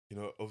you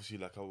know, obviously,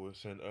 like I was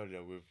saying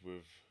earlier, with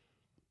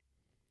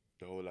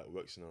the whole like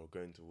work scenario,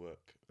 going to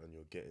work and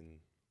you're getting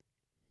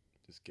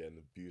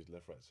abused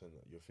left, right,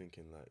 center. You're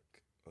thinking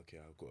like, okay,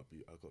 I've got to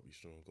be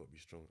strong, I've got to be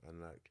strong, and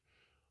like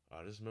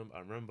I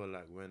remember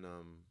like when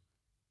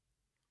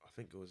I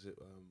think it was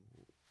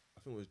I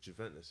think it was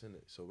Juventus,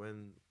 innit? So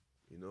when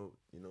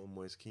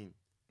Moise Kean.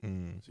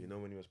 Mm. So you know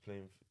when he was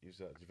playing, he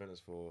was at Juventus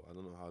for I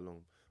don't know how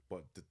long,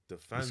 but the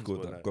He fans scored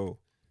were that like, goal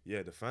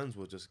yeah, the fans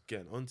were just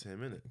getting onto him,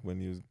 innit? when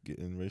he was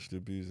getting racially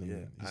abused, Yeah,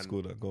 and he and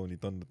scored that goal, and he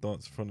done the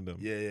dance in front of them.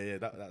 yeah.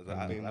 And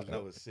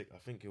That was sick. I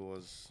think it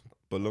was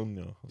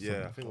Bologna or yeah, I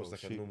something. think it was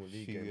like a normal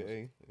league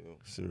game,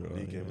 Syria,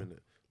 league game, yeah. innit?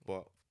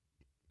 But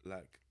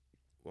like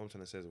what I'm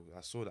trying to say is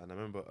I saw that and I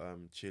remember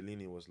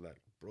Chiellini was like,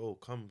 bro,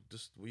 come,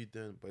 just what you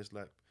doing? But it's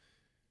like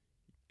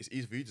it's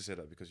easy for you to say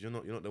that because you're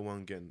not the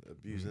one getting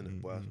abused,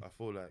 innit? But I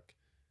feel like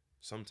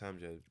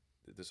sometimes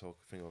this whole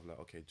thing of like,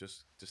 okay,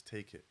 just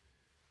take it.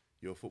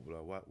 You're a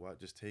footballer. Why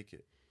just take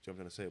it? Do you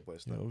know what I'm trying to say? But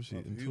it's Yeah, like, obviously,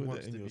 bruv, who until they're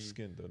wants in to your be?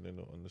 skin, then they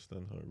don't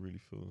understand how it really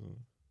feels. Do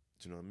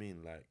you know what I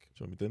mean? Like,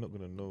 Do you know what I mean? They're not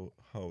gonna know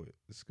how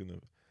it's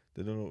gonna.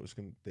 They don't know what it's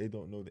gonna. They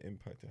don't know the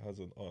impact it has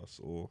on us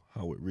or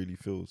how it really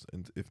feels,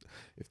 and if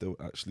they'll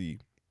actually,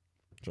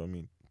 do you know what I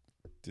mean?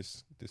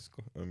 This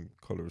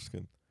color of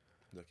skin,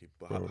 lucky.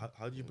 But bro.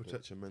 how do you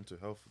protect your mental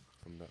health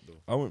from that though?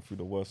 I went through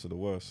the worst of the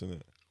worst in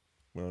it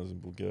when I was in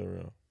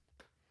Bulgaria,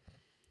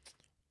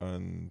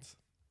 and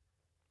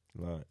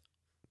like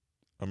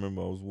I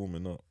remember I was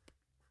warming up,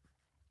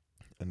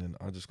 and then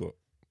I just got,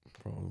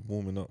 bro. I was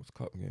warming up. It was a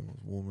cup game. I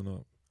was warming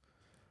up,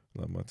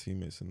 like my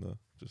teammates in there,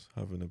 just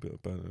having a bit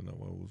of banter and that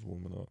while I was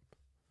warming up.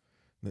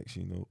 Next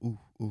thing you know,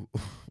 ooh,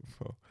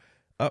 bro.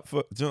 At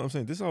first, do you know what I'm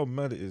saying? This is how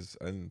mad it is.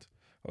 And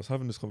I was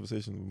having this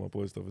conversation with my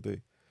boys the other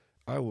day.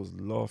 I was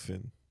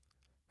laughing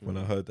when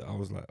I heard that. I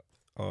was like,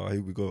 oh,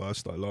 here we go. I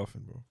started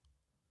laughing, bro.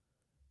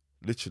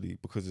 Literally,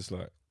 because it's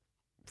like,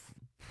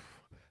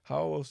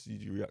 how else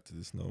did you react to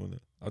this now, innit?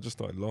 I just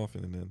started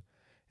laughing and then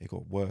it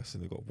got worse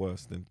and it got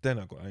worse. Then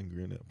I got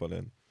angry in it. But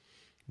then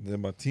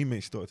my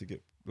teammates started to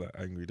get like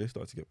angry. They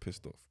started to get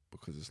pissed off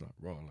because it's like,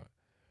 raw,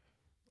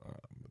 like,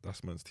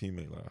 that's man's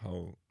teammate. Like,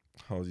 how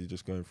is he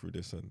just going through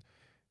this and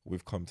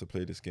we've come to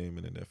play this game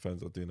and then their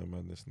fans are doing a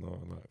madness now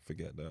and like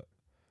forget that.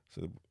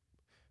 So you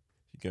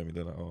get me?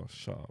 They're like, oh,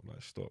 shut up,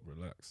 like stop,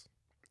 relax.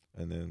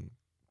 And then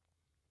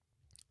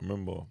I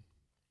remember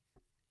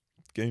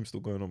game still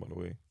going on by the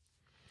way.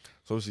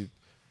 So obviously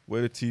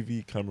where the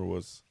TV camera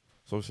was,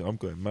 so obviously I'm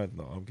going mad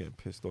now. I'm getting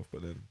pissed off.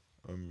 But then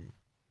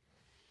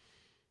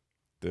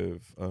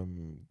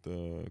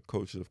the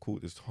coaches have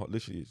called this.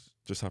 Literally, it's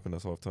just happened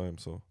as half time.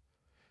 So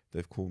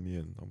they've called me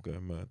in. I'm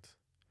going mad.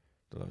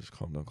 They're like, just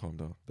calm down, calm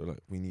down. They're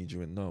like, we need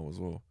you in now as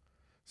well.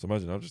 So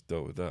imagine I just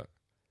dealt with that.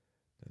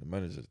 And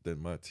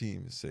then my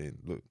team is saying,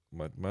 look,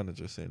 my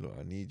manager is saying, look,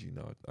 I need you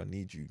now. I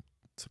need you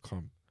to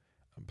come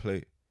and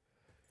play.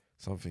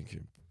 So I'm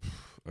thinking,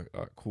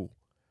 alright, cool.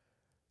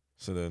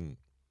 So then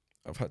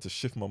I've had to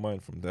shift my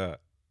mind from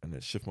that and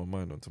then shift my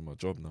mind onto my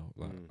job now.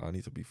 Like, I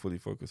need to be fully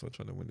focused on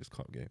trying to win this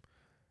cup game.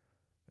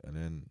 And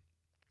then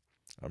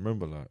I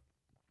remember like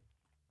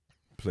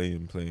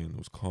playing, it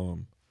was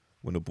calm.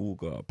 When the ball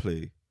got out of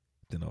play,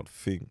 then I'd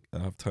think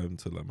and have time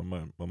to like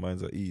my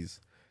mind's at ease.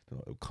 Then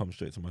it would come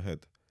straight to my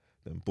head.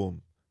 Then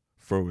boom,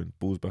 throwing,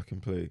 balls back in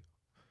play.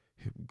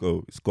 Here we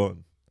go, it's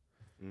gone.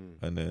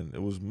 And then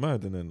it was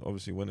mad. And then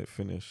obviously when it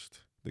finished,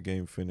 the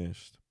game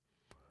finished,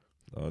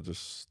 I was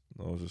just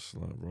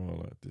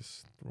like,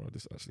 this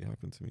actually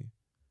happened to me.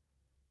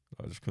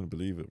 I just couldn't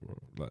believe it, bro.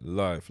 Like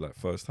live, like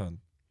firsthand.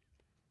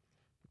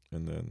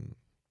 And then,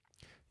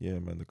 yeah,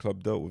 man, the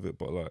club dealt with it,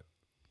 but like,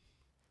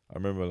 I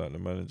remember like the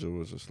manager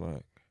was just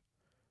like,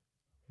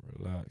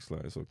 relax,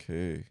 like it's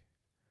okay.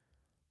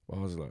 But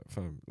I was like,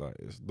 fam, like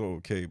it's not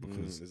okay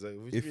because It's like,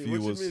 what if do you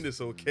you mean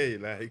it's okay?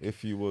 Like,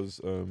 if you was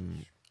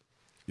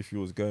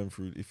going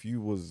through, if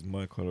you was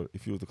my color,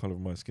 if you was the color of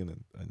my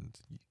skin and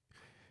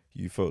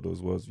you felt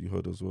those words, you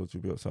heard those words,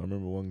 you'd be upset. I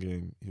remember one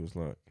game, he was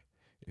like,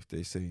 if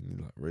they say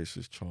like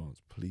racist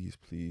chants, please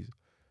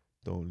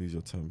don't lose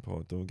your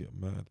temper, don't get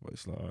mad. But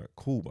it's like, all right,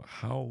 cool, but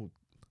how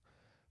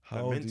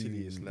like do mentally,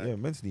 you, it's yeah, like,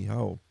 mentally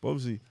how? But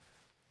obviously,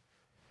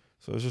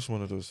 so it's just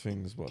one of those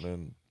things. But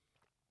then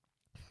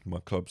my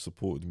club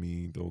supported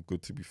me. They were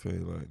good, to be fair.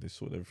 Like they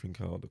sorted everything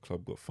out. The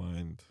club got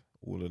fined.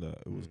 All of that.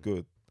 It was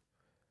good.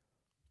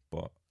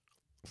 But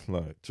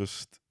like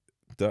just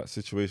that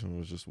situation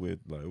was just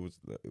weird. Like it was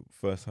like,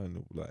 first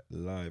time like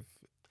live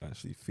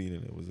actually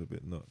feeling it was a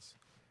bit nuts.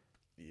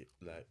 yeah,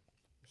 like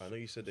I know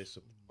you said they.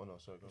 Oh no,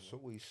 sorry. Go on, It's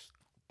always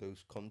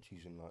those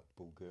countries in like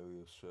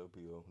Bulgaria,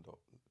 Serbia, that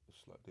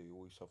it's like they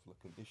always have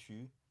like an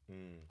issue.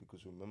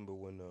 Because remember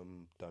when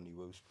Danny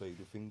Rose played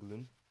with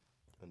England,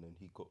 and then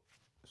he got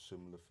a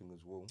similar thing as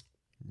well.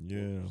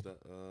 Yeah. Was that,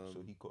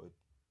 So he got it.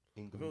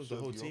 England, it was the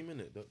whole Serbia. team in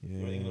it.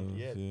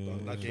 Yeah,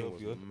 That game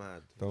was Serbia.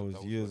 mad. that was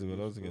was years like ago.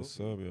 That years was against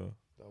ago. Serbia.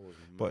 That was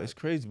mad. But it's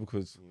crazy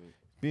because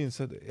being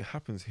said that it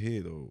happens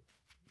here though.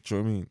 Do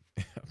you know what I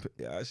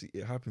mean?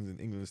 It happens in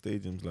England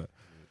stadiums like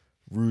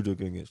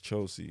Rudiger against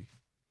Chelsea.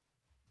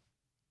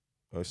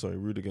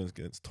 Rudiger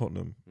against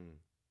Tottenham Mm.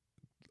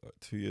 like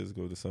 2 years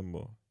ago,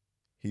 December.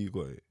 He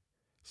got it.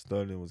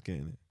 Sterling was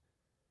getting it.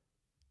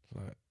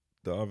 Like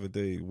the other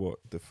day,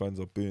 the fans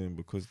are booing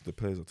because the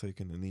players are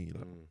taking the knee.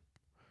 Like, do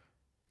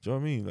you know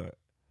what I mean? Like,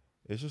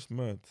 it's just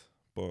mad.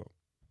 But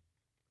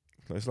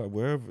like, it's like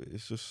wherever,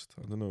 it's just,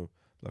 I don't know.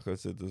 Like I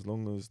said, as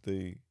long as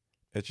they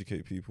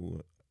educate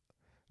people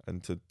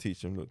and to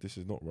teach them, look, this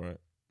is not right,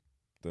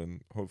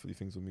 then hopefully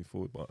things will move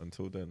forward. But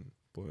until then,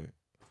 boy,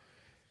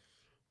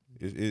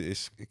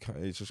 it's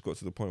just got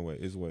to the point where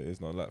it is what it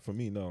is now. Like for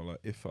me now, like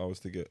if I was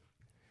to get,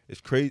 it's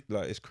crazy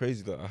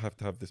that I have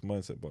to have this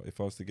mindset. But if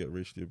I was to get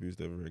racially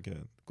abused ever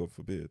again, God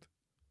forbid,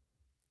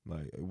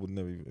 like it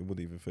wouldn't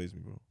even faze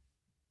me, bro.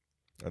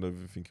 I don't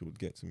even think it would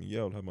get to me.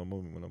 Yeah, I'll have my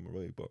moment when I'm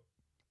away, but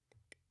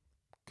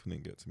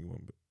couldn't get to me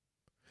one bit.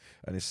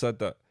 And it's sad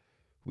that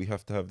we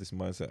have to have this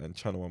mindset and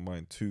channel our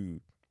mind to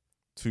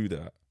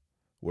that.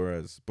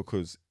 Whereas,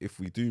 because if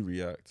we do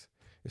react,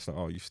 it's like,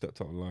 oh, you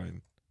stepped out of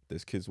line.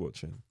 There's kids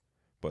watching,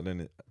 but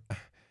then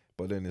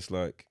it's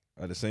like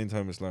at the same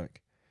time, it's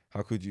like,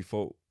 how could you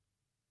fault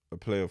a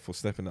player for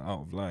stepping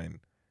out of line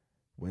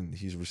when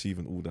he's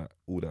receiving all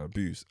that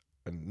abuse,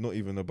 and not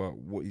even about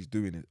what he's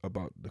doing, it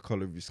about the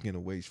color of his skin or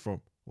where he's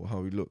from or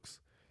how he looks.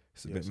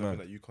 It's a bit something mad.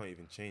 that you can't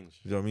even change.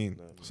 You know what I mean?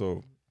 No.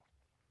 So,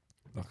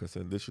 like I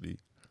said, literally,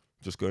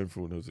 just going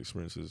through all those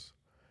experiences,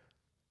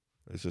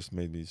 it's just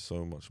made me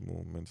so much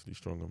more mentally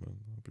stronger, man.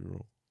 I'll be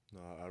real.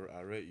 No,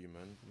 I rate you,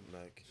 man.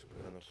 Like,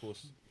 and of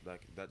course,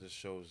 like that just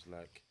shows,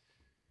 like,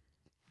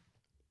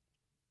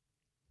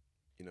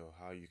 you know,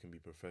 how you can be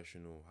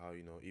professional. How,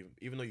 you know,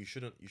 even though you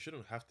shouldn't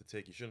have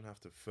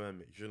to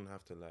firm it. You shouldn't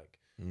have to like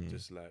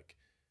just like,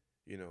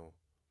 you know.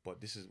 But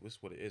this is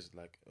what it is.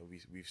 Like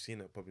we've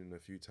seen it probably in a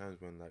few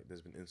times when like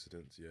there's been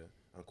incidents, yeah.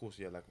 And of course,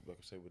 yeah, like I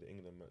say with the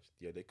England match,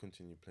 yeah, they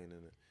continue playing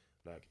in it.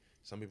 Like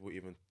some people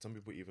even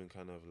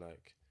kind of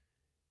like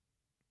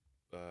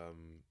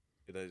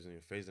it doesn't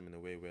even phase them in a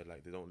way where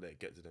like they don't let it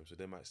get to them, so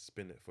they might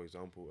spin it. For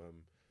example,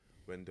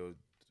 when they were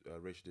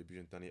racially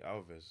abusing Danny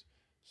Alves,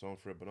 someone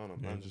threw a banana,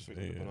 man just picked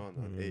up the banana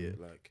and ate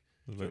it. Like,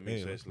 do you know what I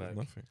mean? So it's like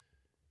nothing.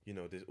 You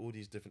know, there's all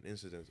these different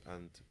incidents,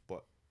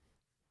 but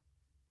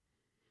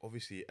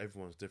obviously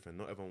everyone's different.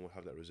 Not everyone will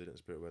have that resilient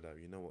spirit where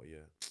like, you know what,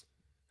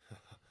 yeah,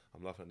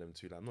 I'm laughing at them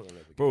too. Like, I'm not gonna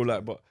let it Bro, get to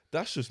like, me. but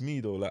that's just me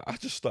though. Like, I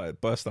just started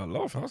burst out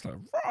laughing. I was like,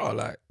 bro,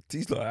 like,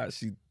 these lot are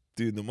actually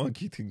doing the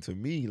monkey thing to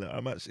me.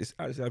 Like, it's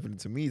actually happening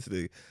to me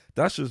today.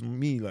 That's just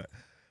me. Like,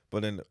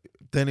 but then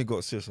it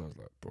got serious. I was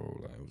like,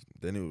 bro, like,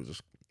 then it was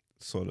just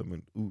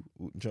Solomon. Ooh,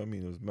 do you know what I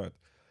mean? It was mad.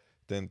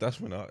 Then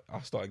that's when I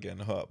started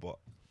getting hurt. But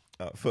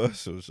at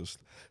first, it was just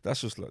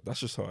that's just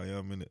how I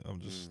am, innit? I'm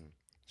just,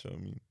 do you know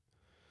what I mean?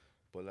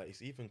 But like,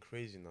 it's even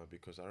crazy now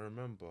because I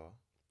remember,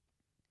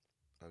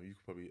 you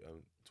could probably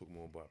talk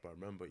more about, but I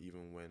remember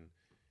even when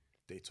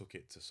they took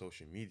it to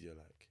social media,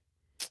 like,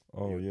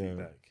 Oh yeah,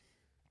 like,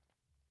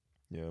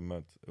 yeah,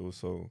 mad. It was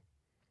so.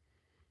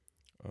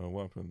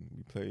 What happened?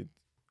 We played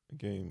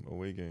a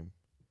away game.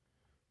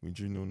 We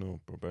drew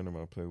 0-0, but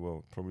Brennan played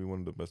well. Probably one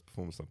of the best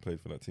performances I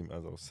played for that team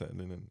as I was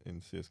settling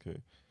in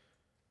CSK.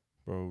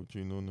 Bro,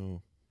 drew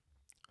 0-0.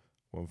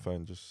 One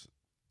fan just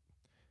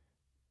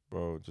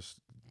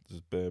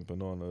bare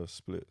banana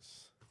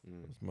splits. It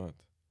was mad.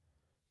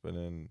 But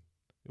then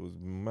it was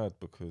mad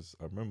because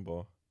I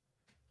remember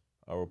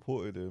I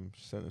reported him,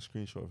 sent a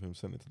screenshot of him,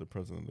 sent it to the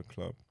president of the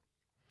club.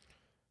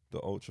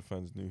 The Ultra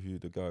fans knew who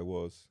the guy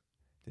was.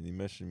 Then he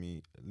messaged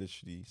me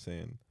literally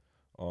saying,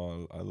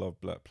 "Oh, I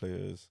love black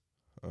players.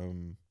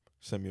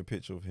 Send me a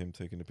picture of him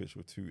taking a picture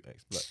with 2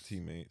 ex-black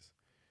teammates."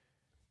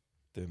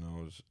 Then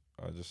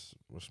I just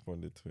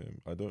responded to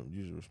him. I don't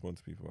usually respond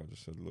to people. I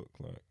just said, "Look,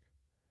 like,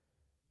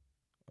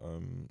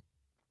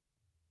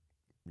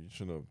 you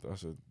shouldn't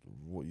have.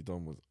 What you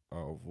done was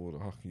out of order.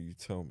 How can you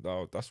tell me?"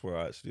 That's why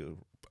I actually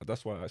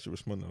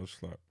responded. I was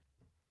just like,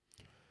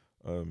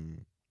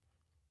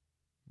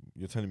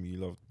 "You're telling me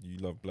you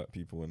love black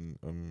people,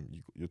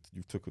 and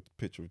you took a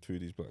picture of 2 of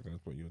these black guys,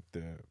 but you're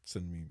there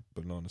sending me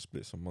banana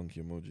splits and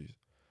monkey emojis."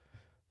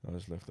 I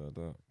just left it at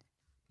that.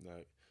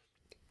 Like,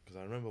 because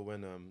I remember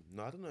when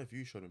no, I don't know if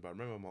you showed me, but I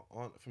remember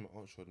I think my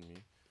aunt showed me.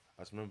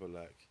 I just remember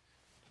like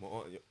my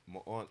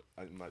aunt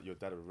and your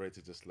dad were ready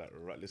to just like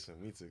listen.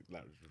 We need to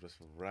like just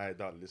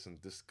ride out. Listen,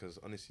 this because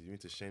honestly, you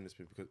need to shame this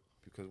people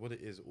because what it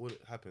is, all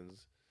that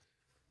happens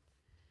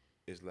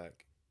is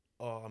like,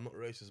 oh, I'm not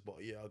racist, but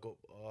yeah, I've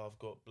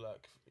got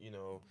black, you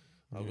know,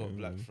 I've got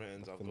black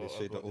friends. They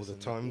say that all the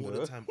time. All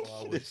the time. Oh,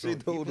 I They was say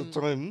drunk. that all the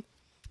time.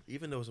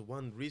 Even there was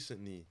one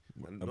recently,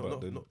 and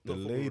About the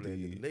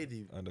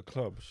lady and the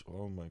club.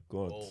 Oh my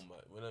god. Oh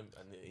my! And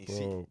you Bro.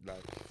 see,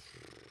 like,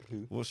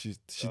 Who? Well, she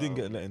didn't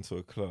get let into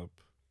a club,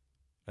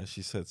 and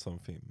she said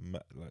something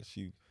like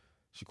she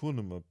called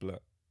him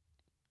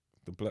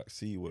the black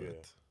C word.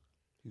 Yeah.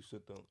 Who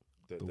said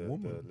that? The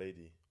woman. the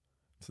lady.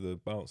 To the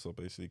bouncer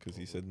basically because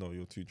he said, "No,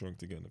 you're too drunk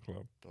to get in the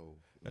club." Oh.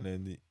 And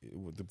then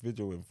the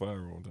video went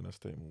viral, and then her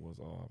statement was,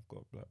 "Oh, I've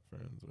got black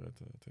friends."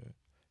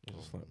 It's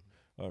just like,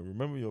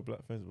 remember your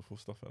black friends before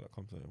stuff like that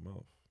comes out of your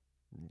mouth,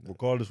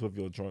 regardless whether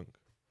you're drunk.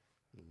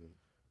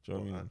 Do you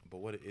know what I mean? But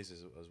what it is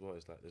as well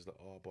is like there's like,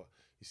 oh, but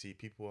you see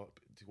people are,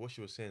 what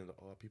she was saying, like,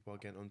 oh, people are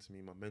getting onto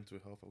me, my mental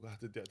health, I've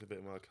got to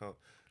deactivate my account.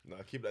 No,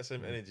 I keep that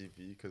same energy,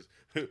 B, because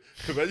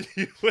when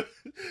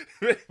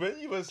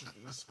you was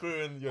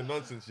spewing your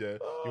nonsense, yeah,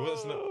 you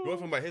wasn't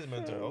talking about his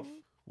mental health.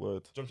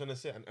 Word. Do you know what I'm trying to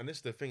say? And this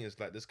the thing is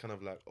like this kind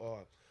of like, oh,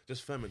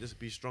 just firm it, just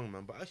be strong,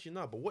 man. But actually,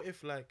 no. But what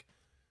if like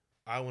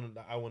I want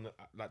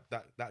like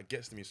that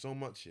gets to me so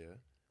much, yeah,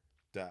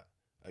 that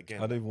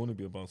again. I don't even want to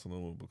be a bouncer no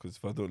more, because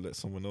if I don't let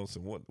someone else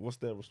in, what's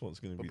their response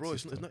going to But be? bro,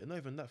 it's not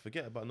even that.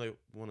 Forget about no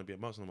want to be a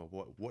bouncer no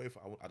more. What if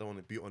I don't want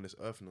to be on this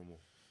earth no more?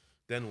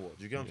 Then what?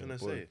 Do you get what I'm trying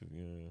to say?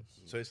 Yeah.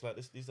 So it's like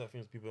these are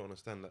things people don't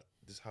understand. Like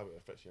this is how it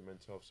affects your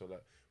mental health. So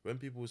like when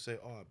people say,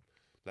 oh,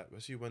 like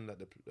especially when like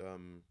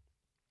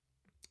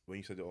when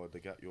you said, oh,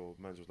 your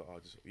manager was like, oh,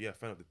 just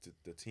fair enough.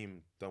 The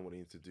team done what they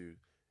need to do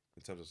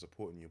in terms of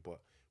supporting you. But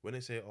when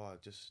they say, oh,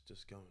 just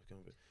go on,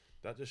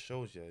 that just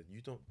shows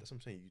you don't. That's what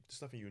I'm saying. It's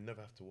something you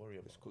never have to worry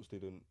about. It's because they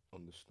don't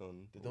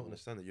understand. They don't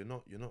understand that you're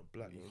not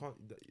black. You can't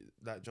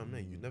like John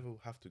May. You never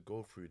have to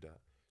go through that.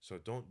 So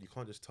you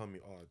can't just tell me,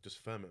 oh, just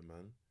firm it,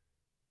 man.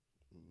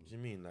 Do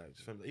you mean like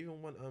just firm it?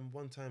 Even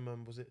one time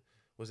was it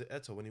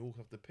Eto when he walked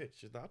off the pitch?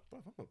 She's like,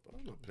 bruv,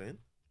 I'm not playing.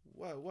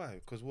 Why?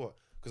 Because what?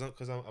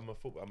 Because I'm a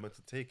football. I'm meant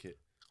to take it.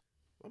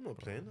 I'm not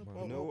playing.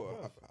 You know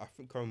what? I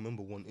think I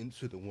remember one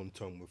incident one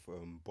time with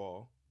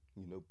Bar.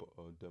 You know, but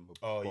them.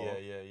 Oh Bar.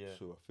 yeah.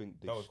 So I think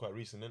that was quite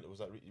recent. Was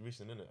that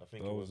recent? Innit? I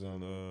think that it was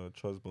in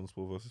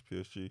Trabzonspor versus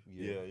PSG.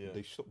 Yeah.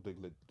 They stopped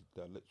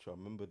that lecture. I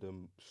remember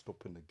them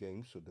stopping the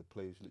game, so the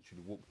players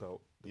literally walked out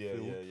the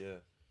field. Yeah.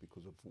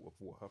 Because of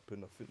what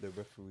happened. I think the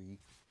referee.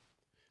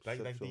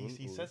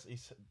 He says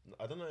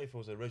I don't know if it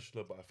was a red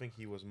slur, but I think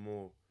he was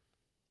more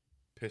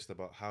pissed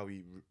about how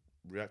he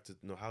reacted.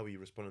 No, how he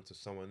responded to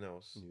someone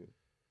else. Yeah.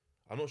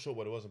 I'm not sure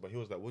what it was, but he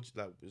was like,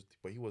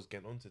 but he was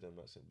getting onto them,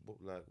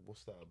 like,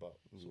 what's that about,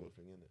 sort of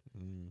thing,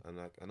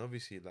 innit? And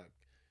obviously, like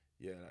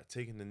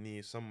taking the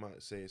knee. Some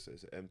might say it's an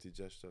empty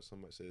gesture.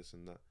 Some might say this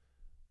and that.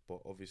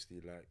 But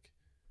obviously, like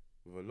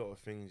with a lot of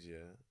things,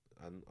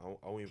 and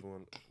I won't even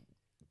want to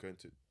go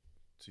into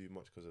too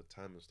much because of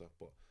time and stuff.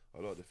 But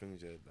a lot of the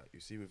things, like you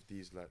see with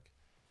these like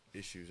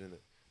issues,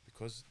 innit?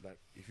 Because like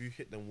if you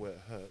hit them where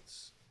it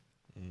hurts,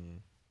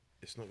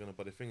 it's not gonna.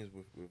 But the thing is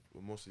with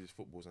most of these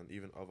footballs and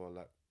even other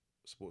like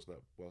sports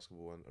like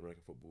basketball and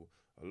American football,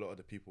 a lot of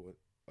the people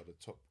at the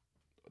top,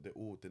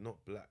 they're not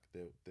black.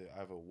 They're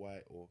either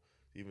white or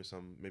even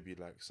some maybe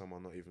like some are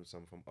not even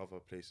some from other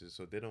places.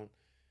 So they don't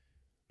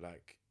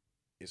like.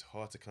 It's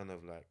hard to kind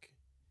of like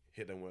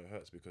hit them where it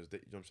hurts because you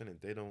know what I'm saying.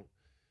 They don't.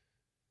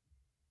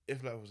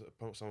 If like was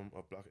someone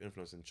of black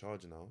influence in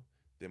charge now,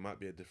 there might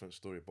be a different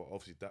story. But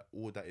obviously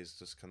that is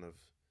just kind of.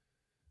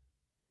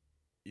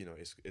 You know,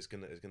 it's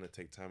gonna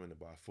take time in it.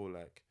 But I feel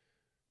like.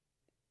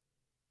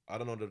 I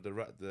don't know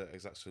the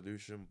exact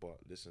solution, but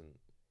listen,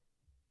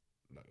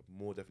 like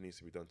more definitely needs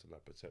to be done to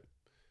like protect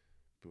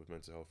people's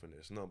mental health, and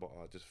it's not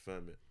about just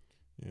firm it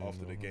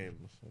after the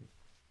game. 100%.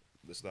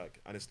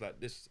 It's like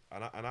this,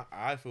 and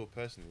I feel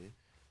personally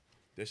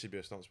there should be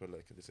a stance where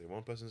like they say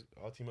one person's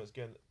our teammate's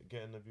getting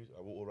abused,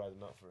 I will all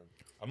riding out for him.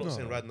 I'm not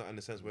saying riding out in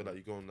the sense where like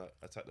you go and like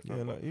attack the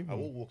fan, but I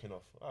will walking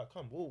off. Alright,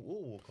 come, we'll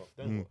walk off.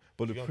 Then what?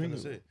 But the thing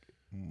is,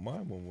 my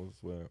one was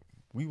where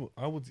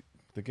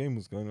the game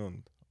was going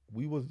on.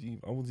 I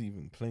wasn't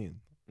even playing.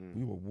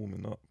 We were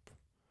warming up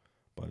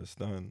by the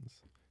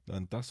stands,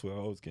 and that's where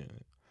I was getting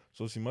it.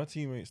 So see, my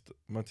teammates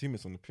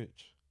on the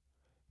pitch,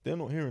 they're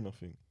not hearing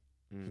nothing.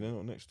 They're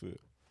not next to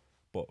it.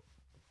 But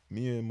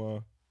me and my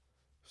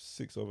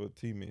 6 other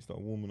teammates that are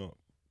warming up,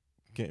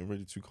 getting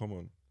ready to come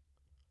on,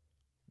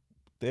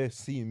 they're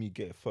seeing me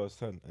get it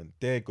first hand, and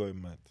they're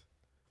going mad.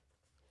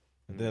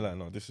 And they're like,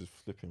 no, this is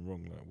flipping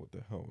wrong. Like, what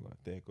the hell?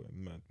 Like, they're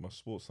going mad. My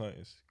sports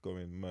scientists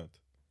going mad.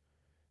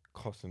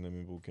 Cussing them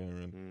in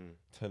Bulgarian,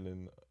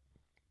 telling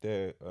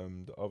their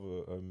the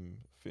other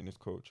fitness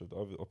coach of the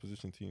other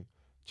opposition team,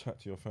 chat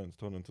to your fans,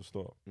 tell them to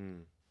stop. Do you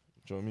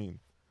know what I mean?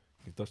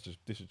 This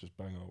is just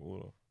bang out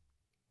order.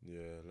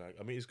 Yeah, like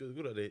I mean, it's good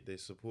that they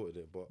supported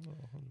it, but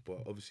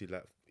obviously,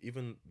 like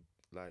even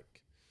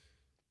like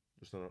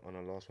just on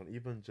our last one,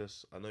 even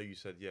just I know you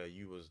said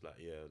you was like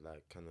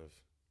like kind of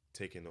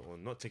taking it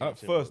on, not taking at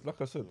first,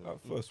 like I said,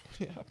 at first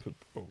when it happened,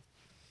 bro,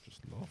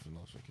 just laughing.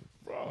 I was thinking,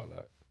 bro,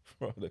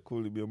 they're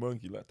calling me a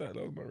monkey like that.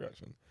 That was my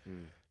reaction.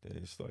 Then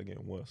it started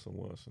getting worse and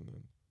worse, and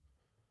then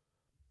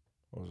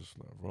I was just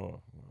like, raw.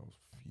 I was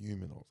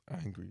fuming. I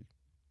was angry.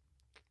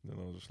 Then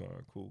I was just like,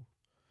 alright, cool.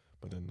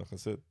 But then, like I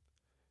said,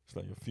 it's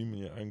like you're fuming,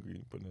 you're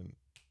angry, but then,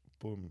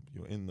 boom,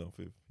 you're in there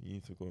with. You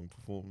need to go and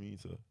perform. We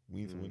need to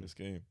win this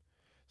game.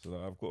 So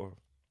like, I've got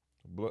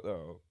to block that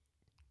out.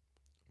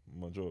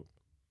 My job.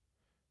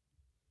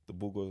 The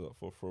ball goes up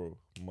for a throw.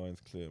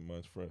 Mine's clear.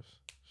 Mine's fresh.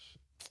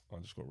 I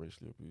just got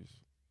racially abused.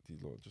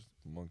 These lot just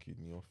monkeyed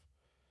me off.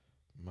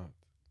 Mad.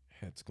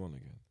 Head's gone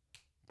again.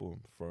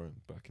 Boom. Thrown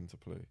back into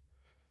play.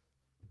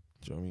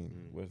 Do you know what I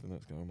mean? Where's the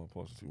next guy on my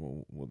pass to?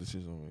 What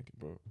decision am I making,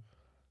 bro?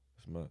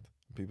 It's mad.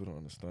 People don't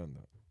understand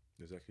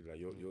that. Exactly. Like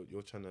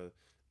you're trying to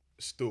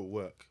still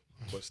work,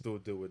 but still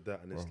deal with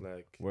that, and it's Bro.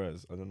 like,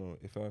 Whereas I don't know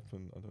if it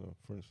happened. I don't know.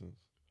 For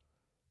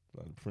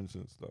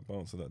instance, like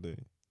Bouncer that day,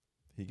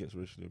 he gets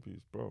racially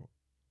abused, bro.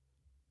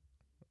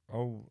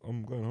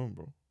 I'm going home,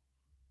 bro.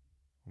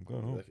 I'm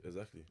going home.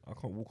 Exactly. I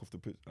can't walk off the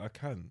pitch. I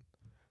can,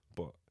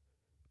 but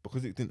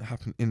because it didn't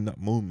happen in that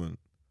moment,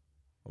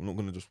 I'm not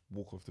gonna just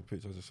walk off the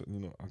pitch. I just said,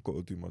 I got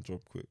to do my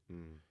job quick.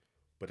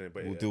 But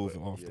We'll deal with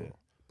it after. Yeah.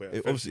 But It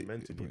it obviously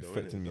mentally, though,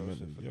 affecting innit? me It does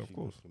mentally. affect Yeah, of you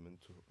course.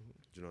 mental. Do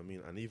you know what I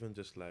mean? And even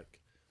just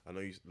like, I know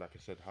you, like I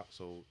said,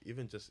 so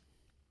even just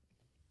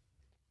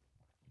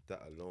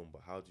that alone,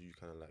 but how do you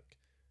kind of like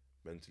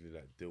mentally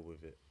like deal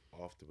with it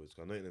afterwards?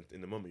 'Cause I know in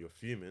the moment you're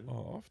fuming.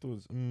 Oh,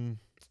 afterwards,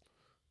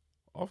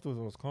 afterwards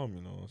I was calm.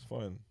 I was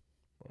fine.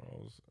 I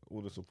was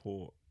all the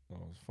support. I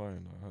was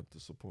fine. I had the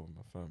support of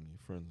my family,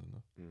 friends, and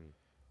that.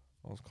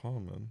 I was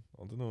calm, man.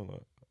 I don't know,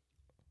 like.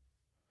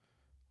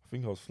 I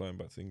think I was flying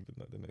back to England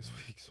like the next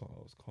week, so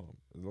I was calm.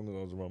 As long as I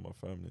was around my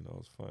family, and I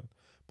was fine.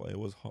 But it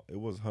was hurt. It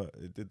was hurt.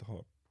 It did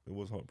hurt. It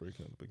was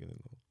heartbreaking at the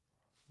beginning, though.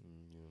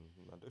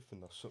 I don't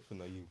think that's something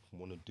that you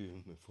want to do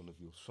in front of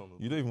your son.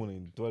 You don't even want to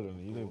dwell on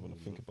it. You don't even want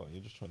to think about it.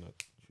 You're just trying to.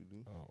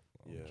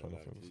 I'm Yeah, trying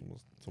like, to focus on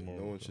tomorrow.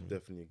 No one should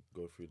definitely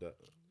go through that,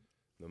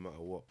 no matter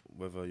what.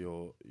 Whether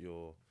you're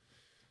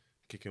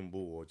kicking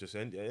ball or just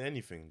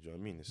anything. Do you know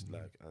what I mean? It's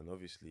like, and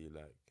obviously,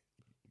 like,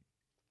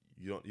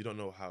 you don't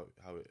know how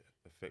it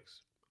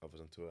affects others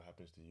until it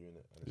happens to you,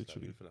 innit? And it's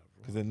Literally, like,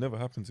 because it never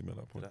happened to me at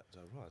that point. Like,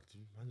 right, did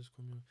man just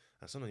come here?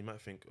 And sometimes you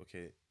might think,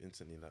 okay,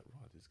 instantly, like,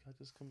 right, this guy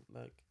just come,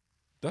 like.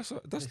 That's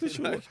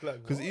literally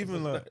because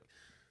even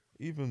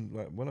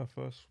like when I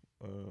first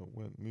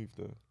moved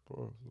there,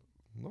 bro,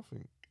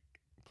 nothing.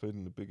 Played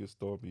in the biggest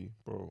derby,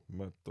 bro,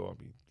 mad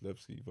derby,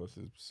 Levski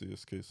versus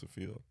CSK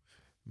Sofia,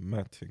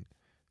 mad thing.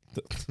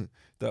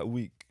 That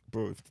week,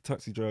 bro, if the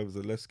taxi driver's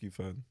a Levski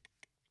fan,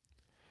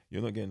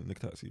 you're not getting in the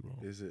taxi, bro.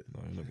 Is it?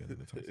 No, you're not getting in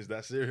the taxi. Is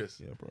that serious?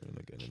 Yeah, bro, you're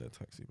not getting in the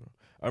taxi, bro.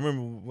 I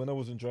remember when I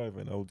wasn't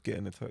driving, I would get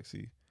in the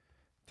taxi.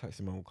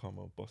 Taxi man would come,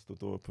 I'll bust the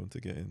door open to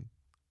get in.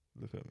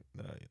 Look at me,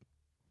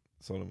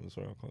 Solomon,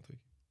 sorry, I can't take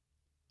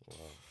you.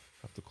 Wow.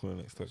 I have to call the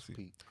next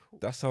taxi.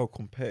 That's how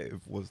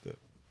competitive was that.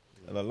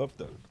 And I loved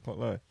that, can't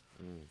lie.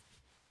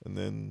 And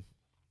then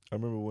I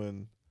remember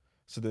when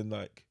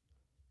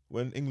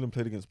England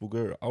played against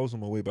Bulgaria, I was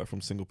on my way back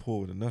from Singapore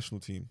with the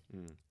national team.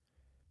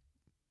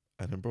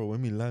 And then, bro,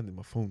 when we landed,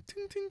 my phone,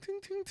 ting, ting,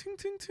 ting, ting, ting,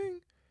 ting,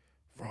 ting.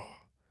 Bro,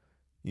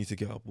 you need to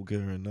get out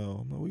Bulgaria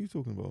now. I'm like, what are you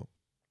talking about?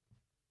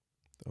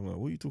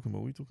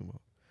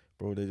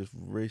 Bro, they just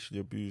racially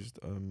abused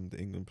the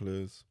England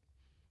players.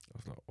 I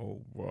was like,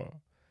 oh,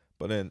 wow.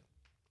 But then,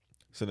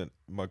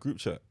 my group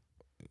chat,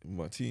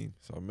 my team,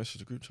 so I messaged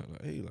the group chat,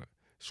 like, hey, like,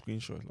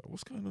 screenshot, like,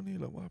 what's going on here?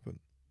 Like, what happened?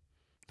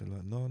 They're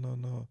like,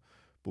 no.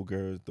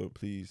 Bulgaria, don't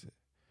please.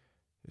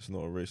 It's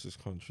not a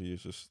racist country.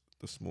 It's just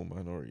the small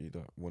minority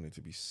that wanted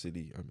to be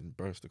silly and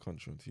embarrass the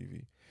country on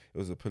TV. It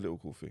was a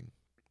political thing.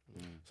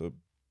 So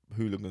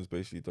hooligans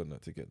basically done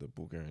that to get the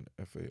Bulgarian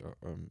FA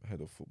head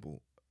of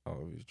football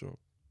out of his job.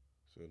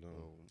 So no,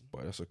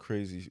 but that's a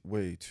crazy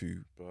way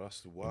to. But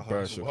that's wow.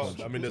 Embarrass your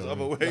country. I mean, there's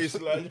other ways.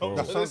 Like,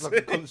 that sounds like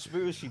a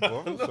conspiracy,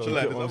 bro. No, So,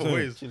 like, there's other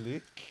ways.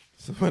 Actually,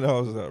 So when I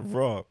was like,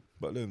 raw,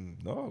 but then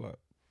no, like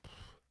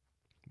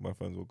my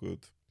fans were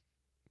good,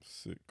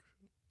 sick,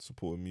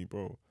 supporting me,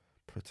 bro.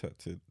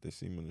 Protected. They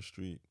see me on the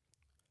street.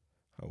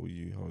 How were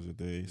you? How was your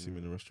day? See me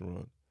in the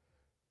restaurant,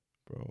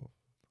 bro.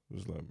 It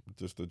was like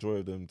just the joy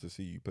of them to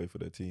see you play for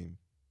their team.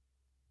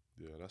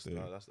 Yeah, that's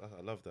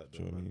I love that. Do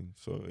you know what I mean?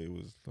 So it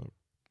was like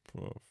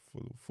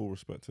full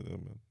respect to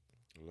them, man.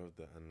 I love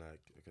that, and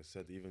like I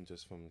said, even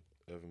just from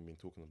everything been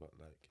talking about,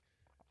 like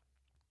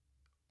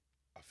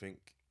I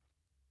think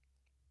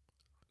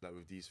like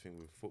with these things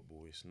with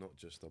football, it's not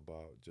just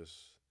about just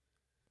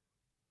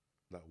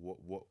like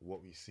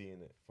what we see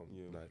in it from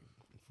like.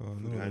 Oh,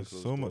 no, there's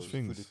so much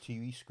things. For the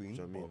TV screen,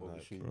 Do you know what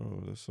I mean? Like,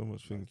 bro, there's so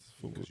much things.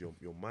 Because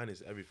your mind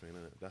is everything,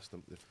 isn't it?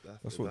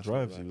 That's what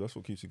drives you. That's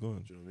what keeps you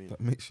going. Do you know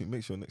what I mean? That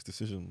makes your next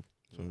decision.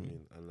 Do you know what I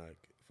mean? And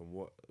like from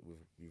what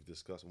we've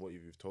discussed and what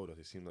you've told us,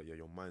 it seems like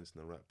your mind's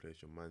in the right place.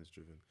 Your mind's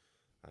driven,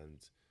 and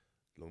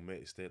long may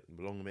it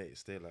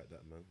stay like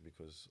that, man.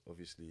 Because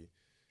obviously,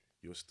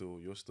 you're still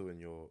in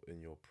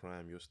your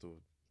prime. You're still,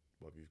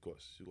 well, you've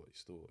got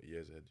still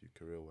years ahead, you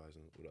career wise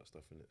and all that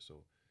stuff in it. So,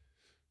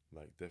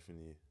 like,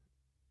 definitely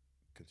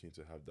continue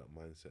to have that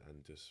mindset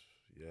and just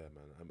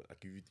man.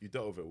 Like you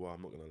dealt with it well.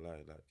 I'm not gonna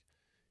lie, like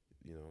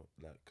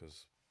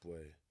because boy,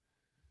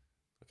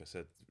 like I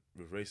said,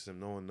 with racism,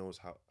 no one knows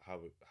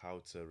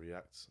how to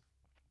react.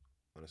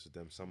 Honest with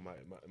them,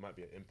 it might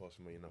be an impulse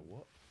from where you're like,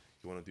 what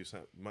you want to do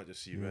something, you might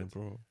just see red,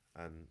 bro.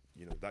 And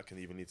that can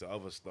even lead to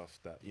other stuff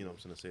that I'm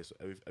trying to say. So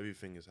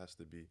everything has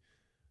to be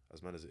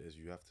as mad as it is.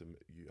 You have to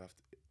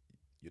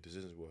your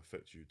decisions will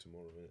affect you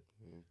tomorrow,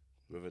 innit?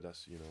 Whether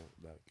that's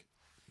like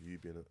you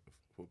being a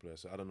football player.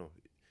 So I don't know,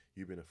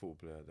 you being a football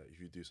player, that if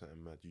you do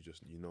something mad, you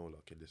just like,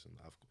 okay, listen,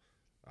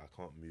 I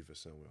can't move a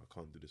certain way, I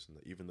can't do this and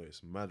that, even though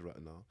it's mad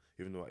right now,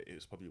 even though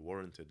it's probably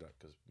warranted, like,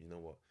 because you know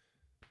what,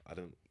 I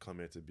didn't come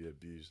here to be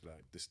abused,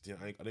 like this.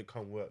 I didn't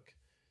come work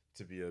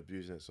to be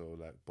abusing it. So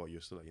like, but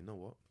you're still like, you know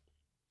what?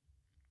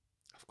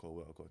 I've got to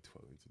work. I've got to do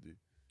what I need to do. Do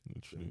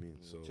you know what I mean?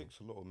 Yeah, So it takes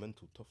a lot of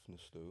mental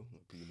toughness though,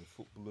 like being a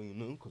footballer, you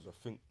know, because I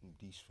think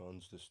these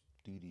fans just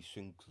do these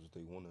things because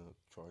they want to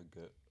try and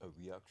get a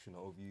reaction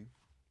out of you.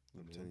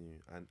 I'm know? telling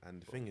you,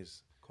 and the thing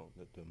is, Can't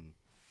let them.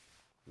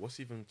 what's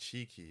even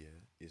cheeky,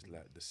 is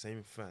like the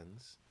same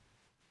fans.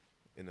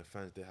 In the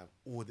fans, they have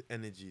all the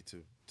energy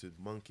to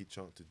monkey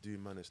chant, to do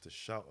manners, to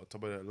shout on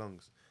top of their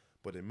lungs,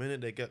 but the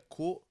minute they get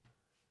caught,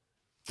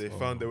 they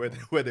found the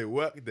where they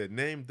work, their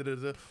name,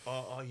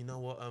 you know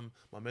what,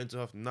 my mental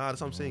health. Nah,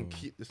 that's what I'm saying.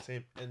 Keep the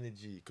same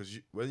energy, because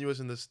when you was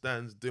in the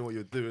stands doing what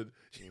you're doing,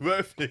 you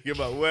weren't thinking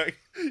about work.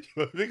 You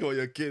were thinking about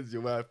your kids,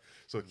 your wife.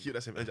 So keep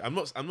that same energy. I'm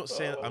not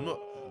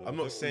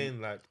saying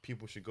like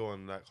people should go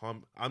on like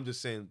harm. I'm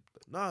just saying,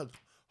 nah,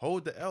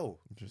 hold the L.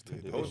 Just Yeah,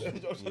 take they the just- L.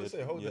 I was gonna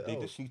say, hold the they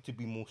L. just need to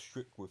be more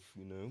strict with,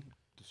 you know,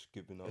 just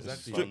giving out.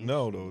 Exactly. Strict fans,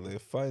 now you though, know. they're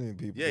finding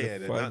people. Yeah,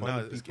 They're yeah. finding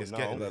Now people it's now.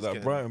 getting, that it's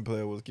getting, Brighton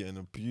player was getting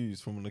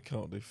abused from an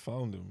account. They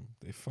found him.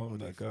 They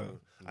found that guy.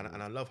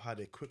 And I love how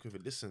they're quick with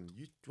it. Listen,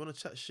 you want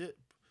to chat shit?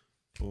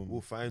 Boom.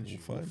 We'll find you.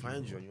 We'll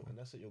find you, man. and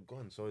that's it. You're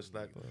gone. So it's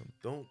like,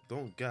 Bam.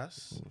 don't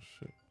gas. Oh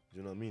shit, Do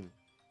you know what I mean?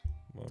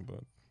 my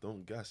bad.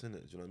 Don't gas in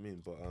it. Do you know what I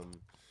mean?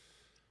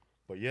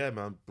 But yeah,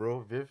 man, bro,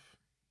 Viv,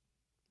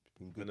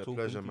 been a talking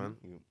pleasure, to you. man.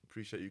 Yeah.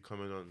 Appreciate you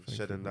coming on, Thank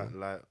shedding you, that bro.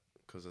 light.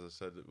 Because as I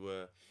said,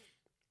 we're,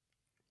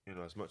 you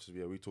know, as much as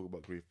we talk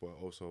about grief, but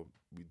also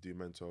we do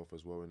mental health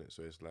as well in it.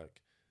 So it's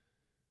like,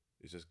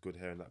 it's just good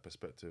hearing that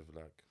perspective.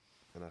 Like,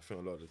 and I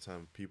think a lot of the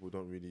time people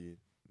don't really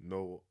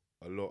know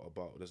a lot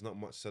about. There's not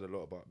much said a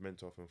lot about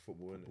mental health in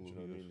football, innit? Do you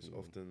know what I mean? It's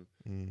often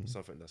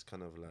something that's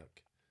kind of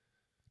like.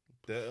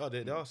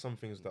 There are some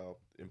things that are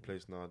in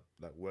place now,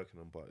 like working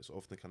on, but it's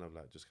often kind of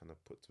like just kind of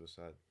put to a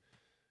side,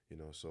 you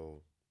know.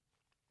 So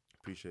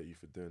appreciate you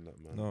for doing that,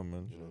 man. No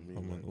man, You know what I mean?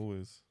 I'm Like,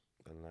 always.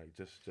 and like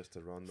just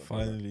to round up.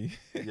 Finally,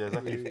 Yeah,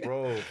 exactly,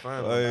 bro.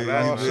 Fam, Hey,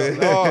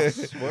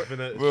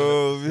 like,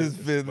 bro, it's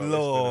been a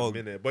long.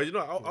 minute. But you know,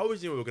 I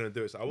always knew we were gonna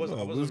do it. So I wasn't.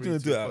 No, I we wasn't was gonna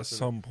really do too it at fussing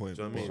some point.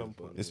 Do you know what I but mean? Some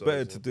point. It's So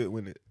better to do it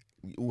when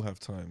we all have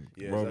time,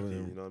 Yeah, rather exactly.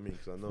 than You know what I mean?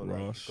 Because I know like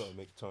rush. Gotta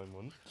make time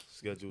on.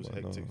 schedule's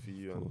But no, hectic for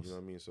you, of and course. you know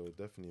what I mean. So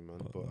definitely, man.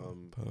 But But no,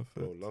 bro,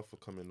 perfect. love for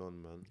coming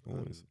on, man. And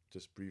Always.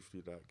 just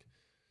briefly,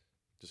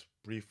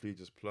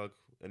 just plug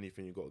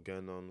anything you got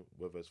going on,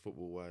 whether it's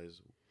football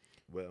wise,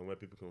 where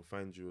people can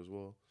find you as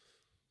well.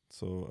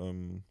 So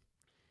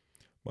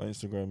my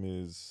Instagram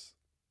is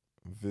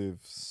Viv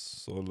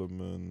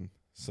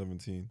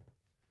Solomon-17.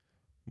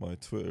 My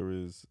Twitter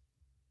is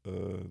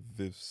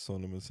Viv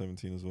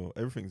Solomon-17 as well.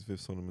 Everything's Viv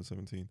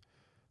Solomon-17.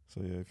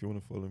 So yeah, if you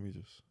want to follow me,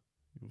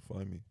 you'll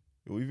find me.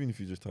 Or even if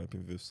you just type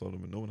in Viv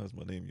Solomon, no one has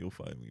my name, you'll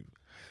find me.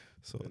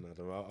 So Yeah,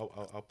 no,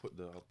 I'll put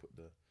the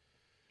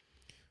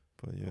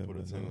but yeah, I'll put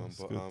man, the thing no, on. it's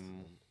But good.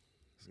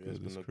 yeah, it's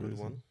been a good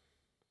crazy. one.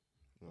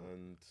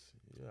 And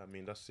yeah, I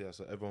mean that's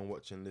so everyone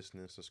watching,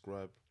 listening,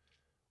 subscribe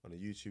on the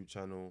YouTube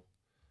channel,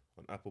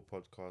 on Apple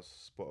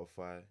Podcasts,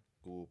 Spotify,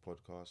 Google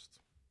Podcast.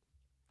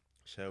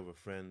 Share with a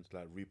friend,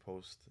 like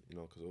repost, you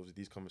know, because obviously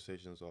these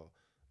conversations are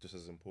just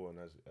as important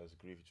as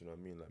grief. Do you know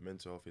what I mean? Like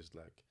mental health is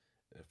like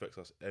it affects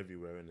us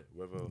everywhere, innit?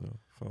 Whether No,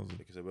 1,000.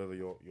 like I said, whether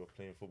you're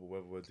playing football,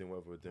 whether we're doing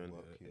whatever we're doing,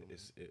 Work, yeah.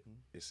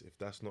 it's if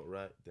that's not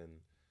right, then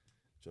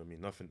do you know what I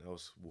mean? Nothing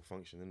else will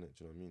function, innit?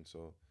 Do you know what I mean?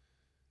 So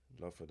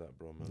love for that,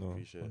 bro, man. No,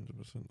 Appreciate it.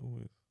 100%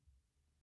 always.